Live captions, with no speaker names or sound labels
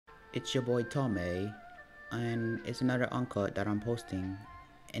It's your boy Tomei, and it's another uncut that I'm posting.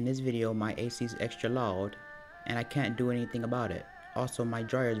 In this video, my AC is extra loud, and I can't do anything about it. Also, my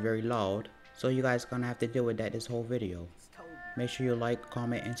dryer is very loud, so you guys gonna have to deal with that this whole video. Make sure you like,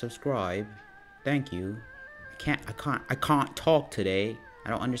 comment, and subscribe. Thank you. I can't talk today. I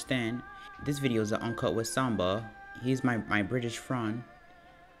don't understand. This video is an uncut with Samba. He's my British friend.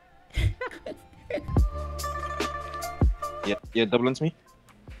 Yeah, double into me.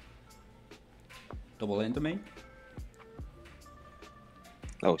 Double into me?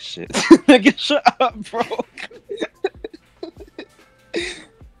 Oh shit. Nigga, shut up, bro.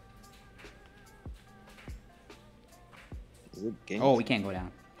 Is it games? Oh, we can't go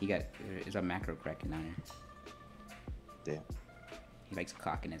down. There's a macro cracking down here. Damn. He likes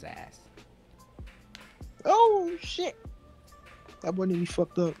cocking his ass. Oh shit. That boy need to be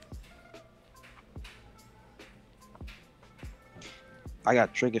fucked up. I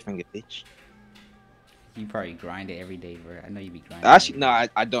got trigger finger itch. You probably grind it every day, bro. I know you be grinding. Actually, no,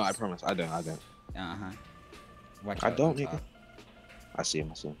 I don't. I promise. I don't. Uh-huh. Watch I out, don't, nigga. I see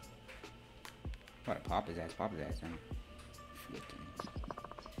him. What, pop his ass, man.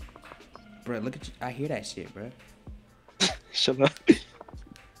 Bro, look at you. I hear that shit, bro. Shut up.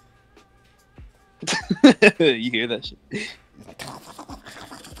 You hear that shit? It's like...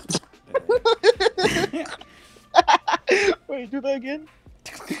 Wait, do that again?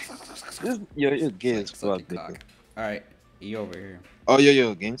 You're gay as fuck, nigga. Alright, you over here. Oh,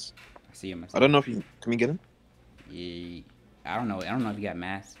 yo, Gaines. I see him. I don't know if you... Can we get him? Yeah. I don't know if you got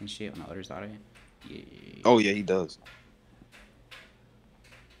masks and shit on the other side of him. Yeah. Oh, yeah, he does.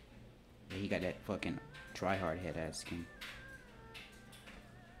 Yeah, he got that fucking try-hard head ass skin.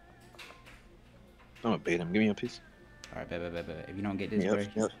 I'm gonna bait him. Give me a piece. Alright, bet. If you don't get this, bro.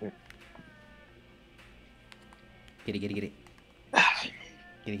 Yep. Get it. Get it.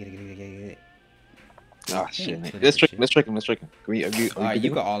 Ah, shit, man. Let's trick him. Alright, you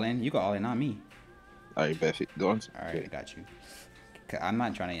go all in. You go all in on me. Alright, bet. Go on. Alright, I got you. I'm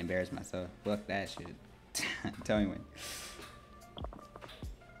not trying to embarrass myself. Fuck that shit. Tell me when.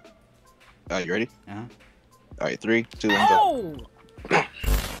 Alright, you ready? Uh-huh. Alright, 3, 2, 1, go.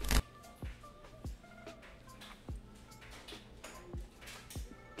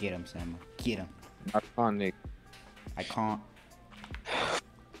 Get him, Sam. Get him. on, Nick. I can't.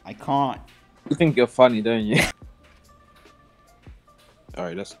 You think you're funny, don't you?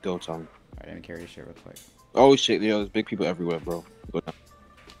 Alright, let's go, Tom. Alright, let me carry this shit real quick. Oh shit, yo, there's big people everywhere, bro. Go down.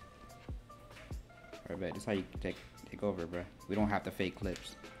 Alright, bet. This is how you take over, bro. We don't have to fake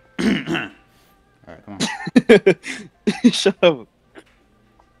clips. Alright, come on. Shut up.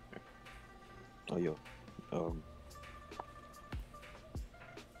 Oh, yo.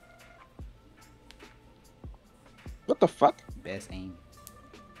 What the fuck? Best aim.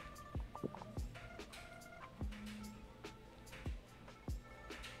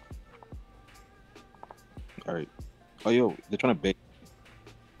 Alright. Oh, yo, they're trying to bait.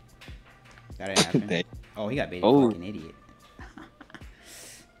 That didn't happen. Oh, he got baited. Oh. Fucking idiot.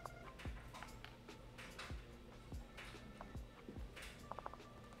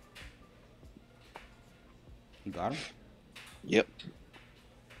 You got him? Yep.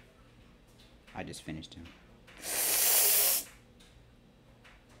 I just finished him.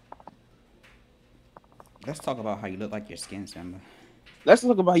 Let's talk about how you look like your skin, Samba. Let's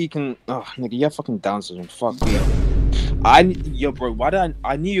talk about how you can. Oh, nigga, you have fucking Down syndrome. Fuck you. Yo, bro, why did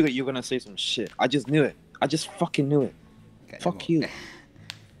I knew that you were gonna say some shit. I just knew it. I just fucking knew it. Okay, fuck you.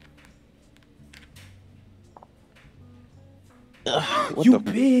 You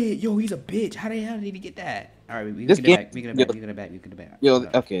bitch. Yo, he's a bitch. How the hell did he get that? Alright, we get it back. Yo,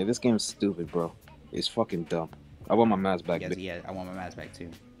 okay, this game is stupid, bro. It's fucking dumb. I want my mask back. Yes, yeah, I want my mask back too.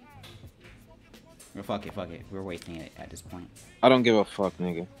 Well, fuck it. We're wasting it at this point. I don't give a fuck,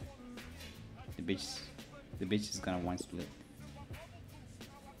 nigga. The bitch is gonna one split.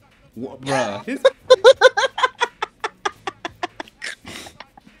 What, bruh?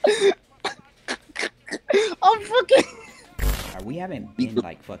 I'm fucking. We haven't been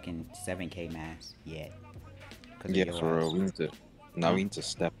like fucking 7K mass yet. Yeah, for real. We need to. Now we need to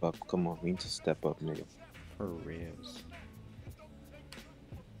step up. Come on, we need to step up, nigga. For reals.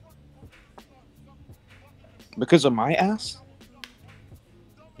 Because of my ass?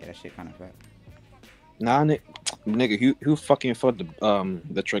 Yeah, that shit kind of fat. Nah, nigga, who fucking fought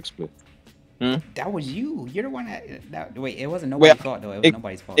the trick split? Hmm? That was you. You're the one that wait, it wasn't nobody's fault though. It was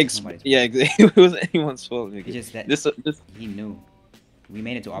nobody's fault. Yeah, it was anyone's fault, nigga. It's just that this he knew. We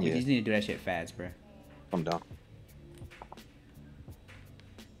made it to our. We just need to do that shit fast, bro. I'm down.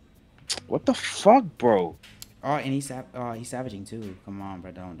 What the fuck, bro? Oh, and he's savaging too. Come on,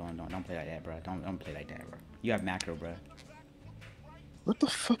 bro. Don't play like that, bro. Don't play like that, bro. You have macro, bro. What the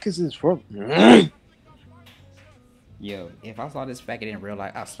fuck is this, bro? Yo, if I saw this faggot in real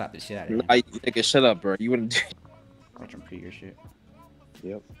life, I'll slap the shit out of Nah, him. nigga, shut up, bro. You wouldn't. Watch him pre your shit.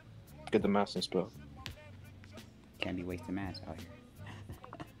 Yep. Get the master spell. Can't be wasting mats out here.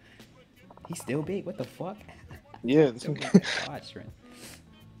 He's still big. What the fuck? Yeah, this Still one. big. God, strength.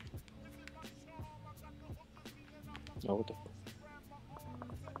 Oh, what the?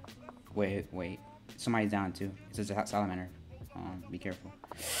 Wait. Somebody's down too. It's just a salamander. Be careful.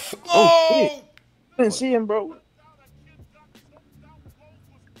 Oh shit! I didn't see him, bro.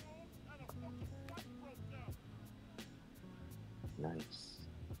 Nice.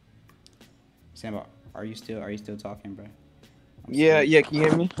 Samba, are you still talking, bro? Yeah, can you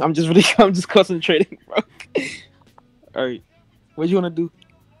hear me? I'm just concentrating, bro. Alright. What you wanna do?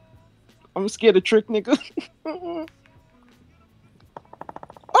 I'm scared of trick, nigga.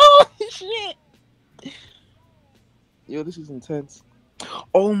 Oh shit! Yo, this is intense.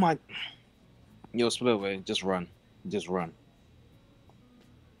 Oh my. Yo, split away. Just run. Just run.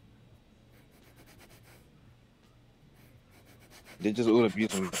 They just all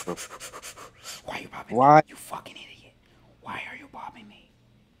abusing me, bro. Why are you bobbing Why? me? You fucking idiot. Why are you bobbing me?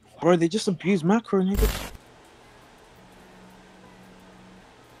 Bro, they just abuse macro, nigga.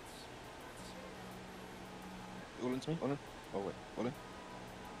 Hold on to me. Hold on. Oh, wait. Hold on.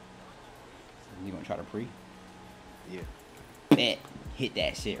 You gonna try to pre? Yeah. Bet. Hit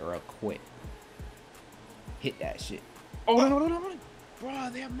that shit real quick. Hit that shit. Oh, hold on. Bro,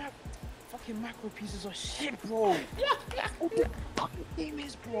 they are fucking macro pieces of shit, bro. What the fucking game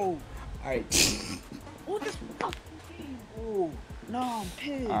is, bro? Alright. What this fucking game, bro? No, I'm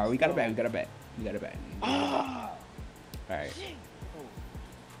pissed. Alright, we got it back. Ah. Alright. Shit, bro.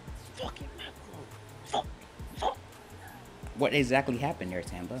 Fucking macro. Fuck. What exactly happened there,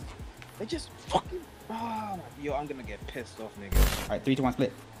 Samba? They just fucking. Ah, yo, I'm gonna get pissed off, nigga. Alright, 3, 2, 1,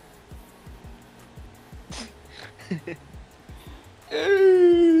 split. We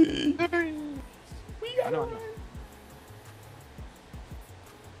got it.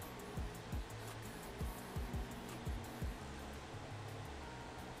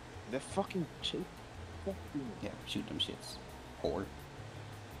 They're fucking cheap. Yeah, shoot them shits. Whore.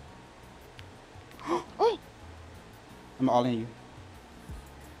 Oh! I'm all in you.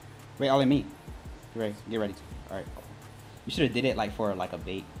 Wait, all in me. Get ready. Alright. You should have did it like for like a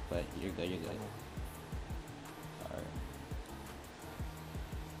bait, but you're good. Alright.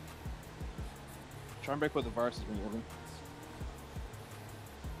 Try and break with the viruses when you're moving.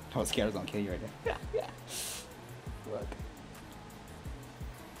 I was scared I was gonna kill you right there. Look.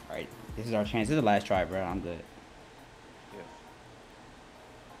 Alright, this is our chance. This is the last try, bro. I'm good. Yeah.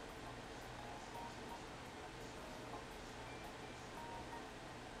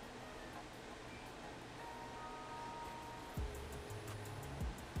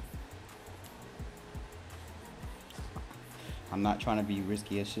 I'm not trying to be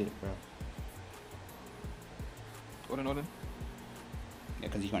risky as shit, bro. Hold on. Yeah,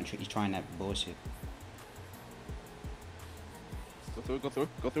 because he's trying that bullshit. Go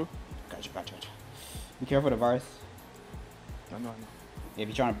through. Gotcha. Be careful of the virus. I know. If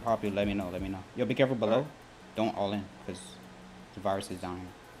you're trying to pop you, let me know. Yo, be careful below. Don't all in, because the virus is down here.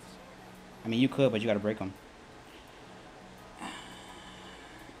 I mean, you could, but you gotta break them.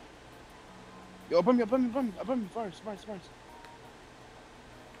 Yo, above me, virus.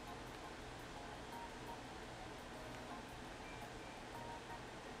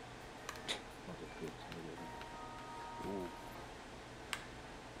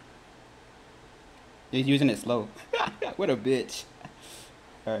 He's using it slow. What a bitch.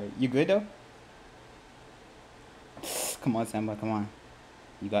 Alright, you good though? Come on, Samba, come on.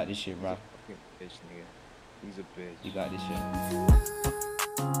 You got this shit, bro. Fucking bitch, nigga. He's a bitch. You got this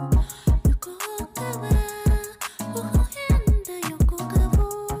shit.